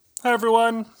Hi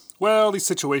everyone! Well, the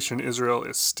situation in Israel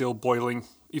is still boiling,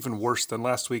 even worse than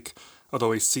last week,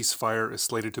 although a ceasefire is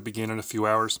slated to begin in a few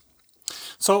hours.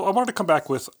 So I wanted to come back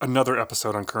with another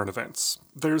episode on current events.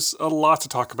 There's a lot to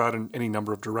talk about and any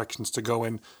number of directions to go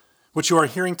in. What you are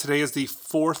hearing today is the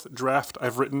fourth draft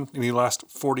I've written in the last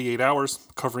 48 hours,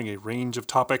 covering a range of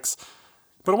topics.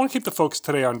 But I want to keep the focus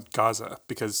today on Gaza,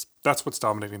 because that's what's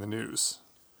dominating the news.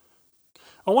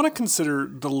 I want to consider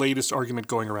the latest argument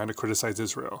going around to criticize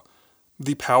Israel.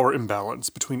 The power imbalance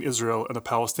between Israel and the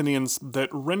Palestinians that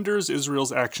renders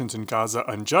Israel's actions in Gaza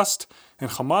unjust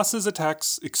and Hamas's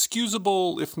attacks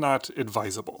excusable, if not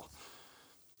advisable.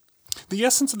 The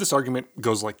essence of this argument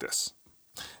goes like this.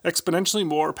 Exponentially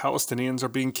more Palestinians are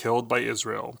being killed by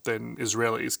Israel than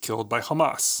Israelis killed by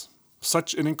Hamas.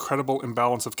 Such an incredible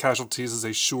imbalance of casualties is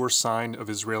a sure sign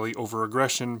of Israeli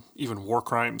overaggression, even war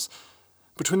crimes.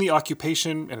 Between the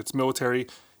occupation and its military,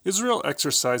 Israel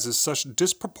exercises such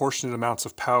disproportionate amounts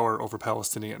of power over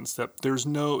Palestinians that there's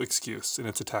no excuse in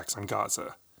its attacks on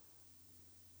Gaza.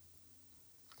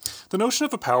 The notion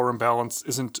of a power imbalance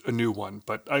isn't a new one,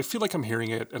 but I feel like I'm hearing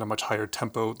it at a much higher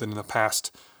tempo than in the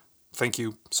past. Thank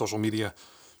you, social media.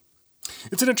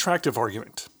 It's an attractive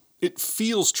argument. It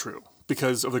feels true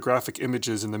because of the graphic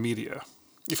images in the media.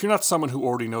 If you're not someone who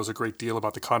already knows a great deal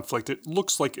about the conflict, it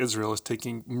looks like Israel is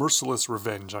taking merciless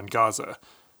revenge on Gaza.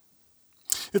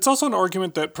 It's also an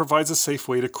argument that provides a safe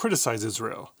way to criticize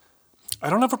Israel. I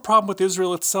don't have a problem with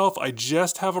Israel itself, I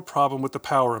just have a problem with the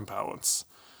power imbalance.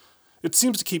 It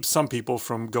seems to keep some people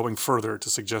from going further to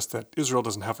suggest that Israel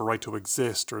doesn't have a right to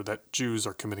exist or that Jews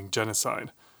are committing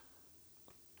genocide.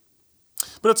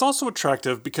 But it's also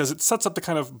attractive because it sets up the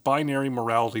kind of binary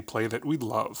morality play that we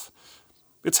love.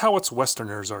 It's how us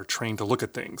Westerners are trained to look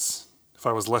at things. If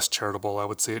I was less charitable, I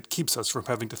would say it keeps us from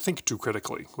having to think too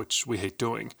critically, which we hate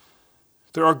doing.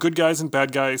 There are good guys and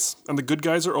bad guys, and the good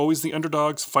guys are always the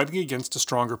underdogs fighting against a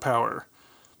stronger power.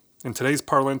 In today's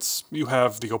parlance, you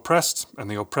have the oppressed and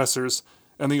the oppressors,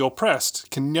 and the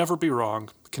oppressed can never be wrong,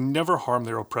 can never harm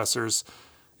their oppressors.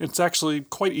 It's actually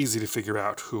quite easy to figure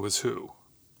out who is who.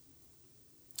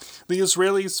 The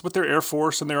Israelis, with their air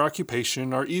force and their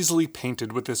occupation, are easily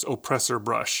painted with this oppressor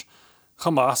brush.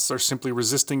 Hamas are simply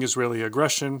resisting Israeli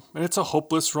aggression, and it's a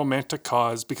hopeless romantic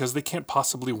cause because they can't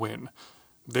possibly win.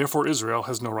 Therefore, Israel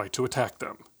has no right to attack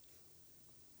them.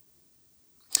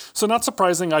 So not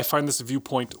surprising, I find this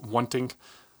viewpoint wanting.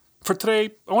 For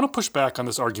today, I want to push back on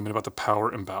this argument about the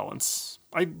power imbalance.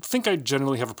 I think I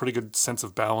generally have a pretty good sense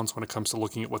of balance when it comes to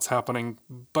looking at what's happening,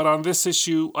 but on this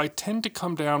issue, I tend to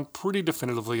come down pretty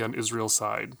definitively on Israel's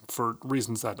side, for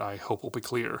reasons that I hope will be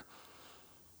clear.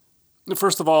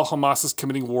 First of all, Hamas is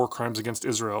committing war crimes against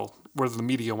Israel, whether the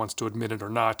media wants to admit it or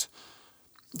not.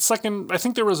 Second, I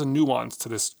think there is a nuance to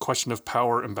this question of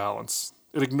power imbalance.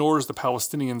 It ignores the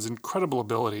Palestinians' incredible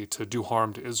ability to do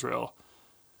harm to Israel,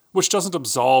 which doesn't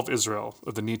absolve Israel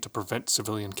of the need to prevent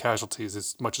civilian casualties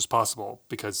as much as possible,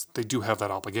 because they do have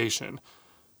that obligation.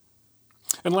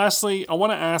 And lastly, I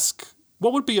want to ask,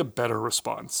 what would be a better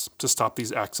response to stop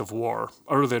these acts of war,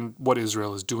 other than what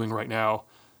Israel is doing right now?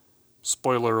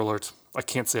 Spoiler alert, I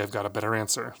can't say I've got a better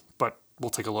answer, but we'll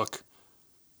take a look.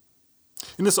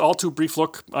 In this all-too-brief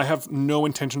look, I have no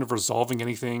intention of resolving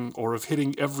anything or of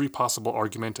hitting every possible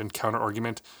argument and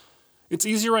counter-argument. It's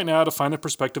easy right now to find the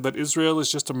perspective that Israel is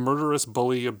just a murderous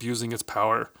bully abusing its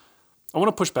power. I want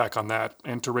to push back on that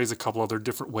and to raise a couple other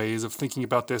different ways of thinking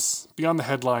about this beyond the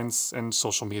headlines and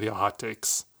social media hot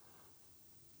takes.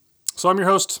 So I'm your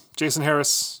host, Jason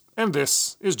Harris, and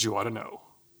this is Jew Oughta Know.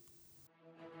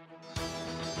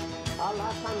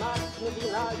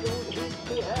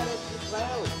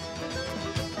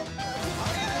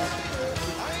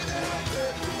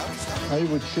 I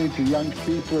would say to young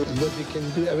people that we can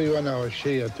do everyone our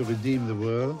share to redeem the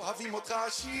world.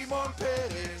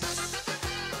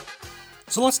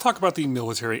 So let's talk about the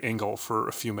military angle for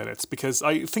a few minutes, because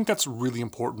I think that's really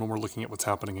important when we're looking at what's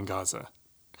happening in Gaza.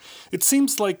 It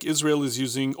seems like Israel is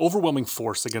using overwhelming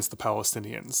force against the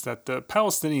Palestinians that the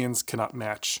Palestinians cannot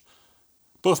match,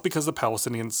 both because the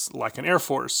Palestinians lack an air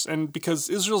force and because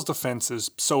Israel's defense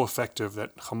is so effective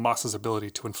that Hamas's ability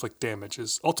to inflict damage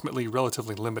is ultimately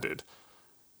relatively limited.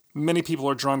 Many people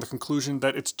are drawing the conclusion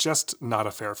that it's just not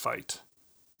a fair fight.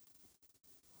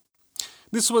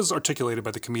 This was articulated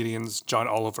by the comedians John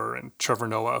Oliver and Trevor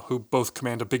Noah, who both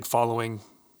command a big following,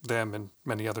 them and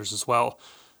many others as well.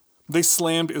 They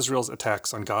slammed Israel's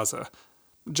attacks on Gaza.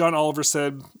 John Oliver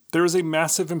said, "There is a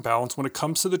massive imbalance when it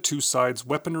comes to the two sides'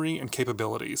 weaponry and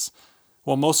capabilities.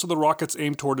 While most of the rockets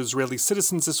aimed toward Israeli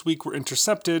citizens this week were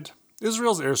intercepted,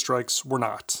 Israel's airstrikes were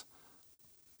not."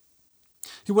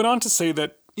 He went on to say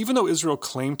that Even though Israel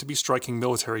claimed to be striking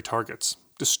military targets,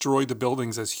 destroyed the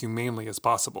buildings as humanely as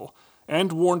possible,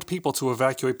 and warned people to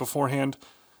evacuate beforehand,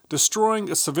 destroying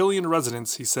a civilian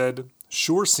residence, he said,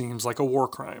 sure seems like a war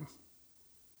crime.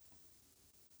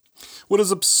 What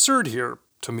is absurd here,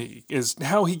 to me, is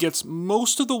how he gets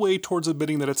most of the way towards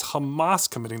admitting that it's Hamas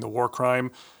committing the war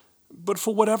crime, but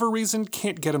for whatever reason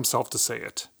can't get himself to say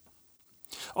it.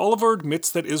 Oliver admits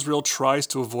that Israel tries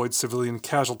to avoid civilian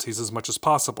casualties as much as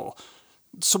possible,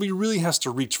 so he really has to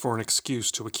reach for an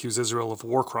excuse to accuse Israel of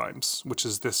war crimes, which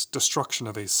is this destruction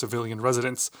of a civilian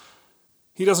residence.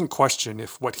 He doesn't question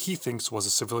if what he thinks was a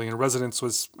civilian residence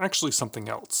was actually something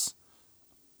else.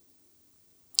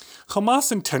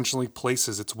 Hamas intentionally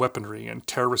places its weaponry and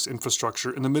terrorist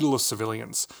infrastructure in the middle of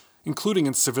civilians, including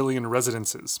in civilian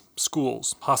residences,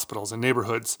 schools, hospitals, and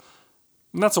neighborhoods.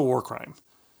 And that's a war crime.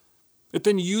 It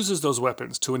then uses those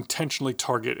weapons to intentionally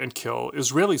target and kill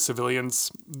Israeli civilians.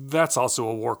 That's also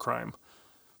a war crime.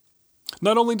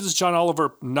 Not only does John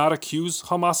Oliver not accuse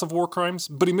Hamas of war crimes,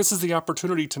 but he misses the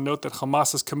opportunity to note that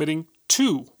Hamas is committing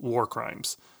 2 war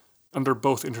crimes, under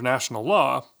both international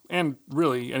law and,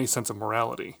 really, any sense of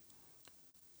morality.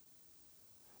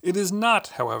 It is not,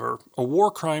 however, a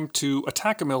war crime to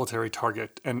attack a military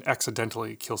target and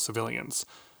accidentally kill civilians.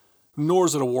 Nor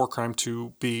is it a war crime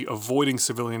to be avoiding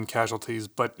civilian casualties,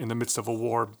 but in the midst of a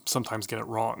war, sometimes get it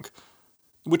wrong,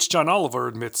 which John Oliver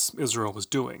admits Israel was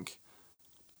doing.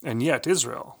 And yet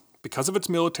Israel, because of its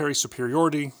military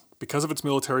superiority, because of its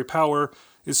military power,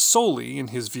 is solely, in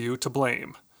his view, to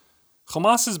blame.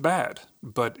 Hamas is bad,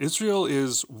 but Israel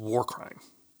is war crime.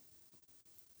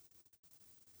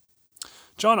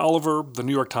 John Oliver, the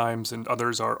New York Times, and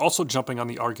others are also jumping on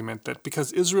the argument that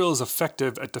because Israel is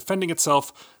effective at defending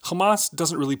itself, Hamas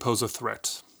doesn't really pose a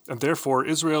threat, and therefore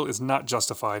Israel is not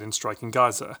justified in striking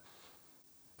Gaza.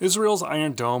 Israel's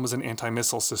Iron Dome is an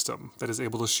anti-missile system that is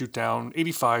able to shoot down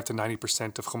 85 to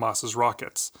 90% of Hamas's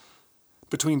rockets.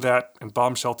 Between that and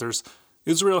bomb shelters,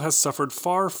 Israel has suffered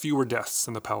far fewer deaths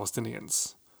than the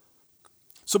Palestinians.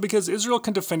 So because Israel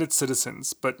can defend its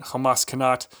citizens, but Hamas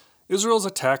cannot, Israel's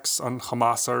attacks on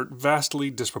Hamas are vastly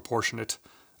disproportionate,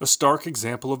 a stark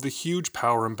example of the huge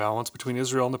power imbalance between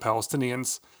Israel and the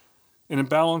Palestinians, an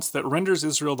imbalance that renders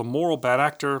Israel the moral bad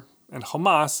actor, and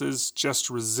Hamas is just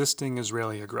resisting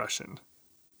Israeli aggression.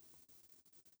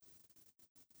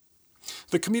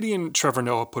 The comedian Trevor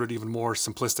Noah put it even more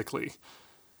simplistically.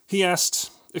 He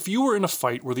asked, if you were in a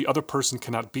fight where the other person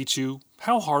cannot beat you,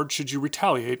 how hard should you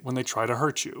retaliate when they try to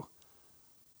hurt you?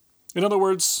 In other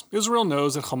words, Israel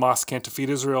knows that Hamas can't defeat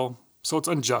Israel, so it's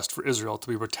unjust for Israel to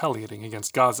be retaliating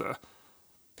against Gaza.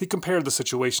 He compared the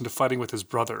situation to fighting with his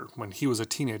brother when he was a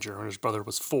teenager and his brother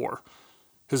was 4.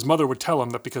 His mother would tell him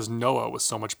that because Noah was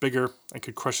so much bigger and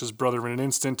could crush his brother in an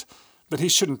instant, that he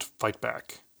shouldn't fight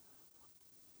back.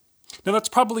 Now that's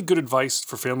probably good advice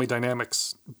for family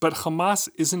dynamics, but Hamas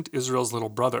isn't Israel's little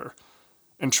brother,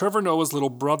 and Trevor Noah's little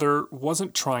brother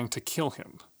wasn't trying to kill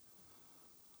him.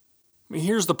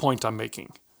 Here's the point I'm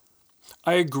making.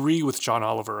 I agree with John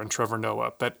Oliver and Trevor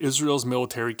Noah that Israel's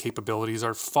military capabilities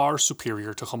are far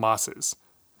superior to Hamas's.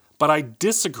 But I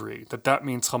disagree that that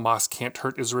means Hamas can't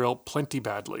hurt Israel plenty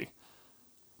badly.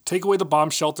 Take away the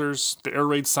bomb shelters, the air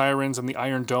raid sirens, and the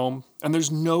Iron Dome, and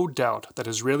there's no doubt that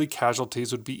Israeli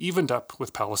casualties would be evened up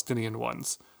with Palestinian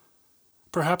ones.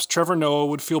 Perhaps Trevor Noah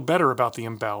would feel better about the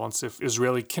imbalance if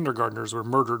Israeli kindergartners were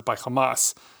murdered by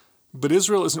Hamas, but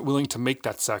Israel isn't willing to make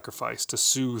that sacrifice to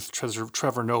soothe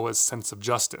Trevor Noah's sense of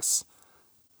justice.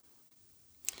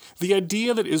 The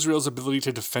idea that Israel's ability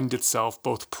to defend itself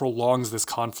both prolongs this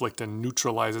conflict and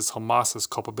neutralizes Hamas's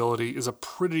culpability is a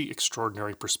pretty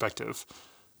extraordinary perspective.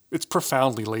 It's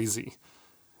profoundly lazy.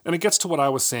 And it gets to what I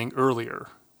was saying earlier,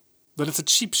 that it's a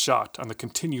cheap shot on the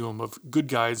continuum of good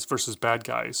guys versus bad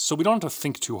guys, so we don't have to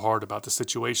think too hard about the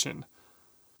situation.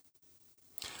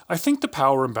 I think the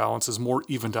power imbalance is more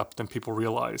evened up than people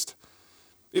realized.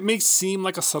 It may seem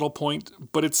like a subtle point,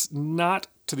 but it's not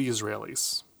to the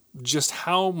Israelis. Just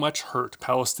how much hurt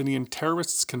Palestinian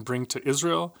terrorists can bring to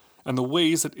Israel and the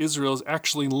ways that Israel is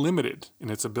actually limited in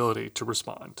its ability to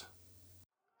respond.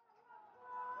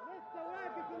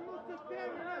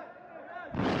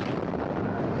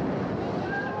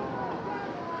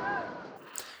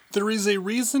 There is a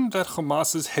reason that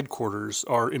Hamas's headquarters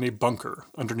are in a bunker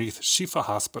underneath Shifa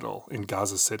Hospital in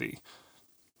Gaza City.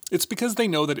 It's because they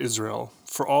know that Israel,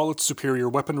 for all its superior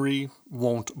weaponry,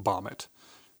 won't bomb it.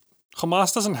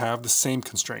 Hamas doesn't have the same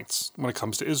constraints when it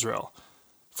comes to Israel.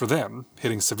 For them,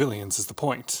 hitting civilians is the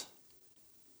point.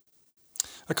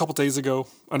 A couple days ago,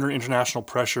 under international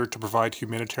pressure to provide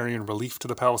humanitarian relief to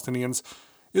the Palestinians,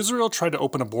 Israel tried to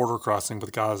open a border crossing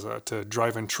with Gaza to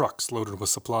drive in trucks loaded with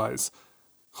supplies.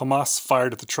 Hamas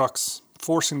fired at the trucks,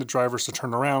 forcing the drivers to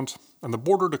turn around and the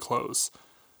border to close.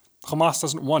 Hamas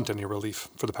doesn't want any relief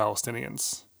for the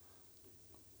Palestinians.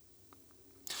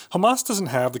 Hamas doesn't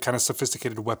have the kind of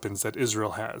sophisticated weapons that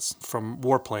Israel has, from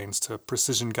warplanes to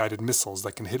precision-guided missiles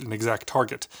that can hit an exact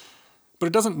target. But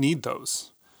it doesn't need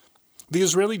those. The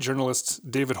Israeli journalist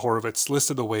David Horowitz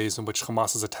listed the ways in which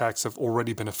Hamas's attacks have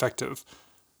already been effective.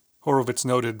 Horowitz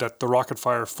noted that the rocket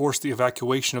fire forced the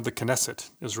evacuation of the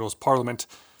Knesset, Israel's parliament.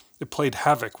 It played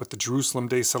havoc with the Jerusalem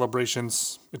Day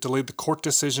celebrations. It delayed the court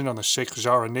decision on the Sheikh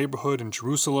Jarrah neighborhood in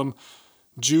Jerusalem.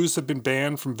 Jews have been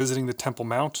banned from visiting the Temple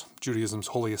Mount, Judaism's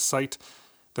holiest site.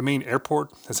 The main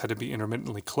airport has had to be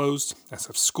intermittently closed, as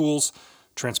have schools.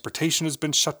 Transportation has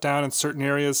been shut down in certain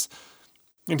areas.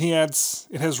 And he adds,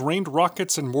 it has rained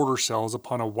rockets and mortar shells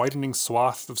upon a widening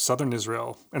swath of southern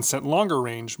Israel and sent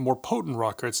longer-range, more potent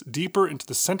rockets deeper into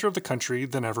the center of the country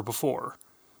than ever before.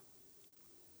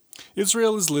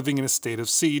 Israel is living in a state of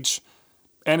siege,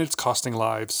 and it's costing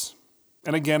lives.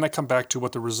 And again, I come back to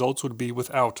what the results would be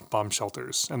without bomb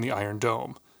shelters and the Iron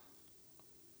Dome.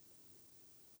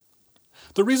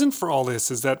 The reason for all this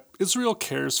is that Israel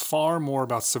cares far more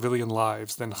about civilian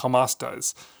lives than Hamas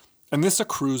does, and this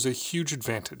accrues a huge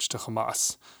advantage to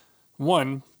Hamas.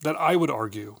 One that I would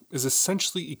argue is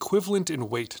essentially equivalent in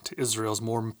weight to Israel's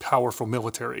more powerful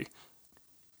military.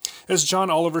 As John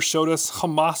Oliver showed us,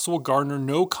 Hamas will garner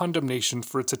no condemnation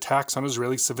for its attacks on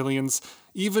Israeli civilians,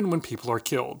 even when people are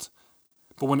killed.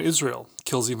 But when Israel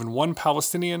kills even one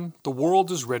Palestinian, the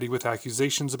world is ready with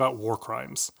accusations about war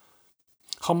crimes.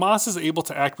 Hamas is able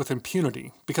to act with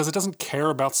impunity because it doesn't care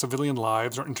about civilian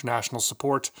lives or international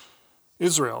support.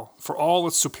 Israel, for all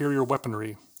its superior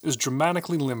weaponry, is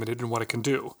dramatically limited in what it can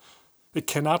do. It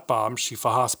cannot bomb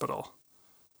Shifa Hospital.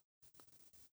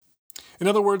 In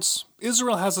other words,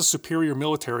 Israel has a superior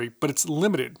military, but it's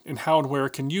limited in how and where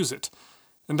it can use it,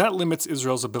 and that limits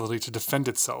Israel's ability to defend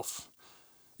itself.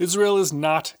 Israel is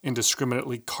not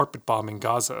indiscriminately carpet-bombing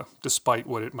Gaza, despite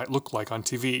what it might look like on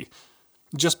TV.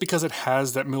 Just because it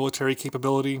has that military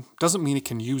capability doesn't mean it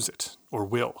can use it, or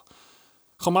will.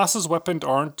 Hamas's weapons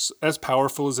aren't as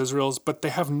powerful as Israel's, but they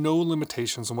have no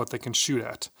limitations on what they can shoot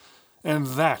at. And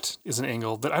that is an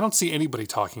angle that I don't see anybody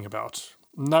talking about,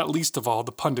 not least of all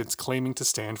the pundits claiming to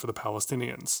stand for the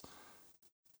Palestinians.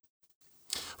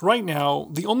 Right now,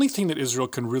 the only thing that Israel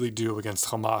can really do against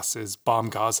Hamas is bomb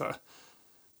Gaza,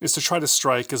 is to try to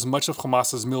strike as much of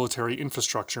Hamas's military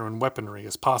infrastructure and weaponry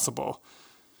as possible.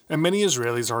 And many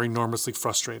Israelis are enormously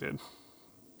frustrated.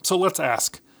 So let's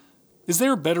ask, is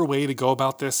there a better way to go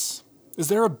about this? Is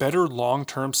there a better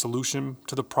long-term solution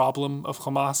to the problem of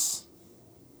Hamas?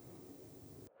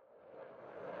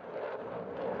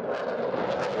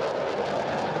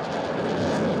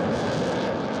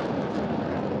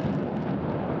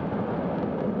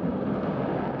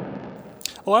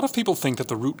 A lot of people think that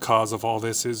the root cause of all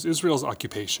this is Israel's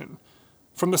occupation.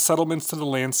 From the settlements to the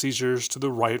land seizures to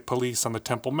the riot police on the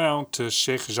Temple Mount to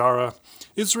Sheikh Jarrah,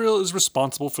 Israel is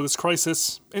responsible for this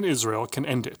crisis, and Israel can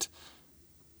end it.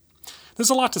 There's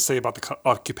a lot to say about the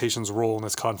occupation's role in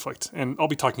this conflict, and I'll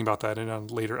be talking about that in a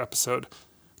later episode.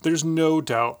 There's no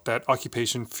doubt that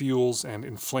occupation fuels and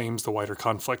inflames the wider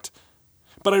conflict,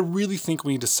 but I really think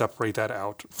we need to separate that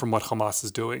out from what Hamas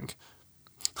is doing.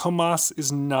 Hamas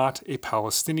is not a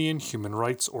Palestinian human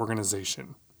rights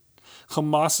organization.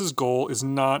 Hamas's goal is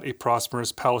not a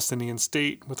prosperous Palestinian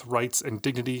state with rights and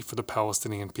dignity for the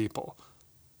Palestinian people.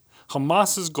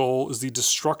 Hamas's goal is the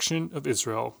destruction of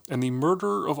Israel and the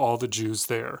murder of all the Jews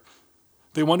there.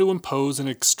 They want to impose an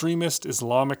extremist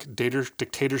Islamic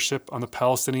dictatorship on the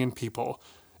Palestinian people,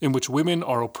 in which women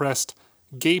are oppressed,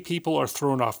 gay people are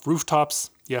thrown off rooftops,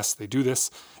 yes, they do this,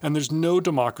 and there's no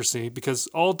democracy because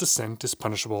all dissent is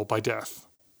punishable by death.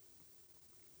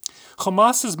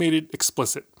 Hamas has made it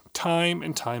explicit, time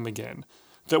and time again,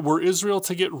 that were Israel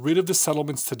to get rid of the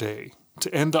settlements today,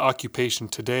 to end the occupation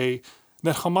today,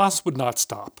 that Hamas would not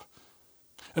stop.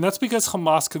 And that's because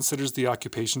Hamas considers the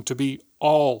occupation to be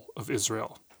all of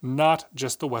Israel, not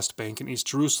just the West Bank and East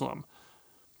Jerusalem.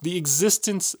 The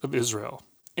existence of Israel,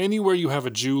 anywhere you have a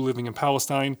Jew living in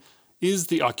Palestine, is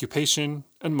the occupation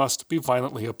and must be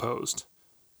violently opposed.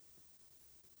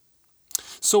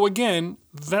 So again,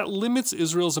 that limits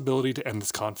Israel's ability to end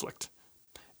this conflict.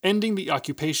 Ending the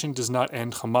occupation does not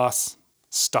end Hamas.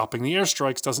 Stopping the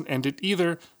airstrikes doesn't end it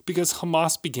either, because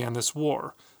Hamas began this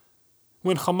war.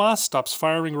 When Hamas stops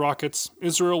firing rockets,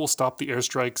 Israel will stop the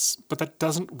airstrikes, but that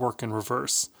doesn't work in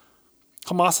reverse.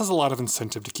 Hamas has a lot of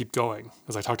incentive to keep going,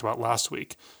 as I talked about last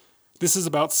week. This is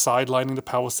about sidelining the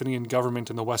Palestinian government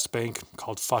in the West Bank,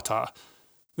 called Fatah.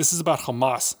 This is about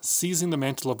Hamas seizing the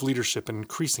mantle of leadership and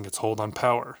increasing its hold on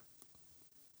power.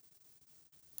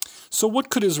 So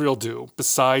what could Israel do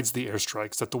besides the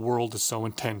airstrikes that the world is so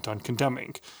intent on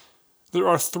condemning? There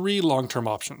are 3 long-term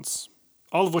options,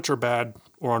 all of which are bad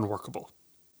or unworkable.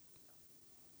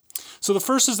 So the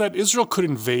first is that Israel could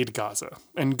invade Gaza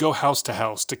and go house to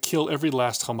house to kill every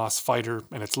last Hamas fighter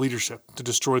and its leadership to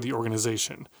destroy the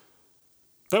organization.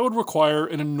 That would require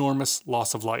an enormous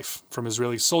loss of life, from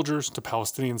Israeli soldiers to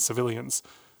Palestinian civilians.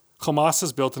 Hamas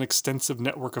has built an extensive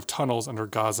network of tunnels under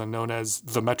Gaza known as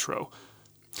the Metro.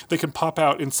 They can pop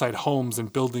out inside homes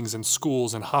and buildings and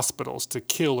schools and hospitals to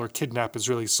kill or kidnap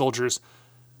Israeli soldiers.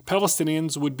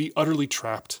 Palestinians would be utterly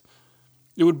trapped.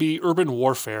 It would be urban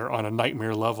warfare on a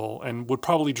nightmare level and would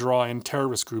probably draw in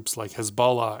terrorist groups like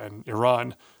Hezbollah and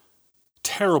Iran.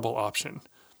 Terrible option,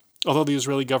 although the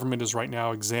Israeli government is right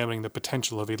now examining the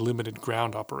potential of a limited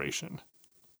ground operation.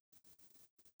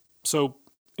 So,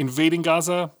 invading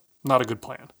Gaza, not a good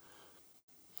plan.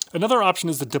 Another option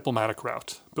is the diplomatic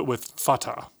route, but with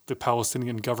Fatah, the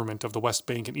Palestinian government of the West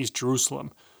Bank and East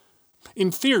Jerusalem. In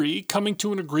theory, coming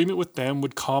to an agreement with them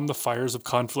would calm the fires of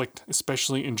conflict,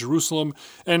 especially in Jerusalem,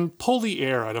 and pull the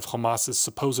air out of Hamas's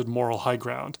supposed moral high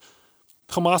ground.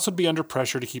 Hamas would be under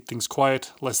pressure to keep things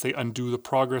quiet, lest they undo the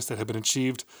progress that had been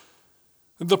achieved.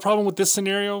 The problem with this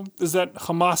scenario is that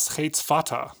Hamas hates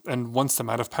Fatah and wants them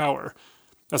out of power.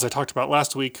 As I talked about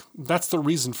last week, that's the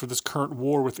reason for this current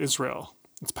war with Israel.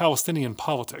 It's Palestinian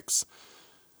politics.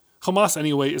 Hamas,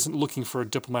 anyway, isn't looking for a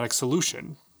diplomatic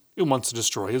solution. It wants to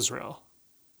destroy Israel.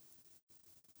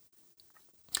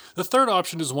 The third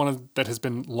option is one that has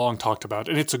been long talked about,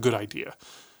 and it's a good idea.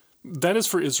 That is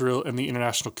for Israel and the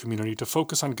international community to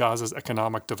focus on Gaza's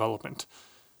economic development.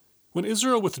 When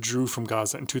Israel withdrew from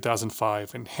Gaza in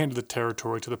 2005 and handed the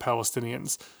territory to the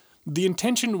Palestinians, the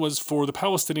intention was for the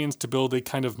Palestinians to build a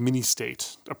kind of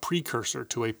mini-state, a precursor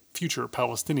to a future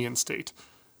Palestinian state.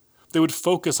 They would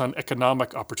focus on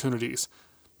economic opportunities,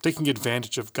 taking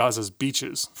advantage of Gaza's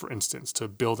beaches, for instance, to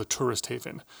build a tourist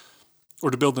haven, or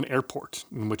to build an airport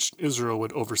in which Israel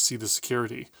would oversee the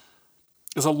security.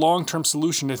 As a long-term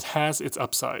solution, it has its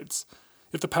upsides.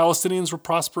 If the Palestinians were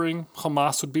prospering,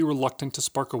 Hamas would be reluctant to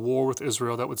spark a war with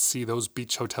Israel that would see those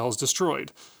beach hotels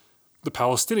destroyed. The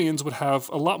Palestinians would have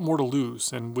a lot more to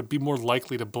lose and would be more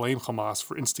likely to blame Hamas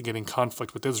for instigating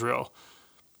conflict with Israel.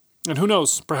 And who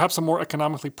knows, perhaps a more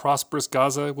economically prosperous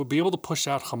Gaza would be able to push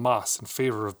out Hamas in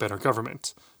favor of better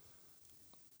government.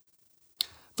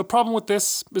 The problem with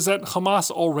this is that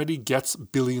Hamas already gets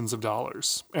billions of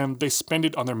dollars, and they spend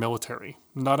it on their military,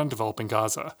 not on developing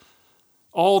Gaza.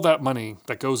 All that money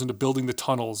that goes into building the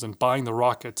tunnels and buying the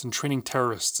rockets and training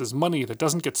terrorists is money that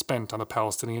doesn't get spent on the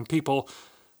Palestinian people.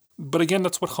 But again,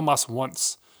 that's what Hamas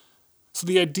wants. So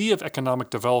the idea of economic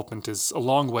development is a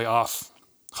long way off.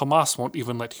 Hamas won't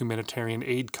even let humanitarian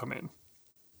aid come in.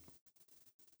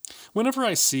 Whenever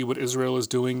I see what Israel is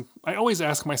doing, I always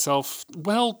ask myself,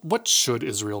 well, what should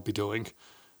Israel be doing?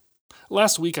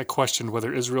 Last week I questioned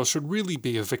whether Israel should really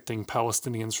be evicting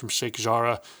Palestinians from Sheikh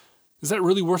Jarrah. Is that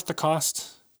really worth the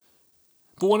cost?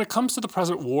 But when it comes to the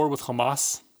present war with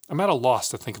Hamas, I'm at a loss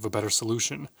to think of a better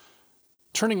solution.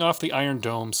 Turning off the Iron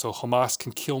Dome so Hamas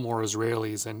can kill more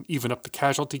Israelis and even up the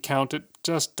casualty count, it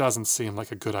just doesn't seem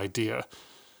like a good idea.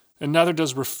 And neither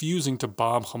does refusing to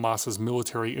bomb Hamas's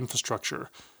military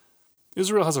infrastructure.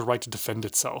 Israel has a right to defend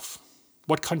itself.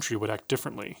 What country would act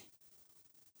differently?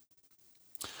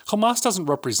 Hamas doesn't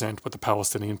represent what the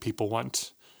Palestinian people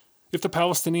want. If the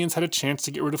Palestinians had a chance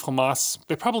to get rid of Hamas,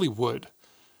 they probably would.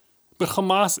 But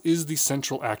Hamas is the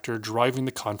central actor driving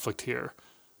the conflict here.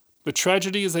 The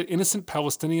tragedy is that innocent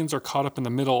Palestinians are caught up in the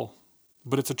middle,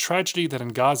 but it's a tragedy that in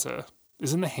Gaza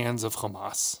is in the hands of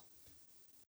Hamas.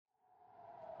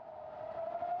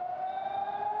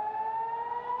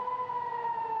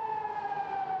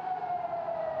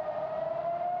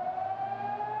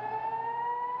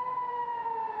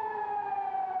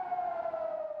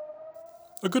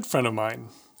 A good friend of mine,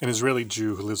 an Israeli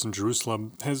Jew who lives in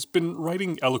Jerusalem, has been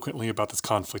writing eloquently about this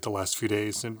conflict the last few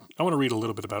days, and I want to read a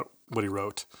little bit about what he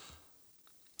wrote.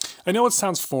 I know it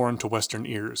sounds foreign to Western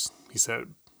ears, he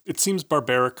said. It seems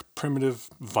barbaric,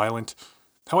 primitive, violent.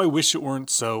 How I wish it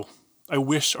weren't so. I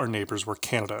wish our neighbors were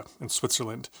Canada and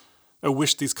Switzerland. I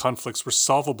wish these conflicts were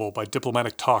solvable by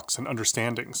diplomatic talks and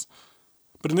understandings.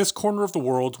 But in this corner of the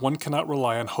world, one cannot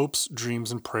rely on hopes,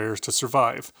 dreams, and prayers to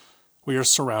survive. We are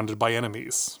surrounded by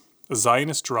enemies. A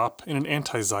Zionist drop in an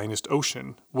anti-Zionist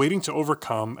ocean, waiting to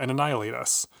overcome and annihilate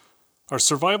us. Our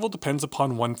survival depends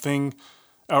upon one thing,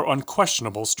 our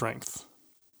unquestionable strength.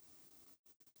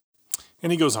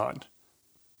 And he goes on.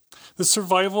 The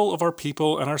survival of our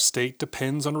people and our state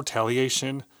depends on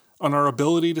retaliation, on our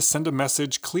ability to send a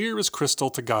message clear as crystal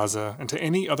to Gaza and to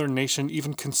any other nation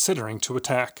even considering to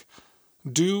attack.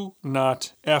 Do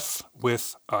not F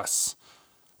with us.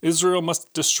 Israel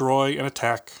must destroy and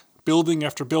attack, building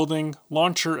after building,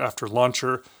 launcher after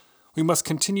launcher. We must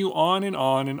continue on and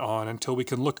on and on until we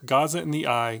can look Gaza in the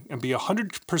eye and be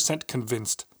 100%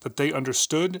 convinced that they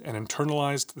understood and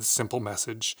internalized the simple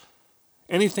message.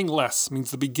 Anything less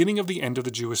means the beginning of the end of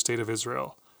the Jewish state of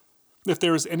Israel. If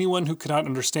there is anyone who cannot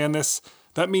understand this,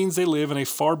 that means they live in a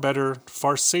far better,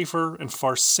 far safer, and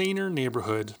far saner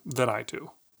neighborhood than I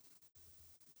do.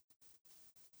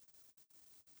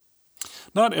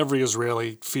 Not every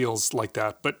Israeli feels like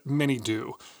that, but many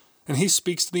do. And he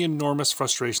speaks to the enormous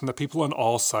frustration that people on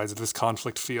all sides of this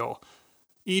conflict feel.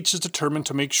 Each is determined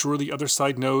to make sure the other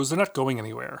side knows they're not going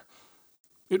anywhere.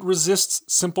 It resists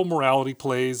simple morality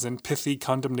plays and pithy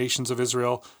condemnations of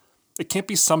Israel. It can't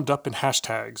be summed up in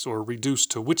hashtags or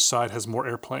reduced to which side has more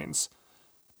airplanes.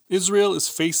 Israel is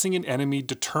facing an enemy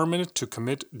determined to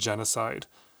commit genocide.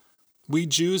 We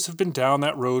Jews have been down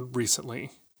that road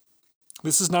recently.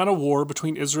 This is not a war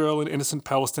between Israel and innocent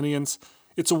Palestinians.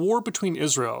 It's a war between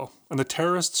Israel and the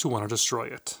terrorists who want to destroy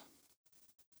it.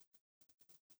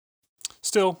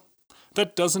 Still,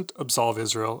 that doesn't absolve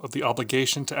Israel of the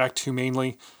obligation to act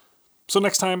humanely. So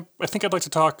next time, I think I'd like to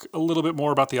talk a little bit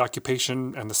more about the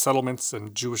occupation and the settlements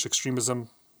and Jewish extremism,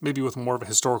 maybe with more of a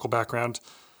historical background.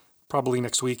 Probably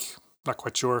next week, not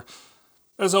quite sure.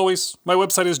 As always, my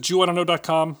website is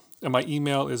JewOughtaKnow.com, and my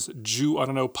email is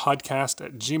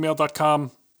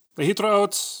JewOughtaKnowPodcast@gmail.com.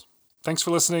 Lehitraot. Thanks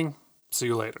for listening. See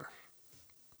you later.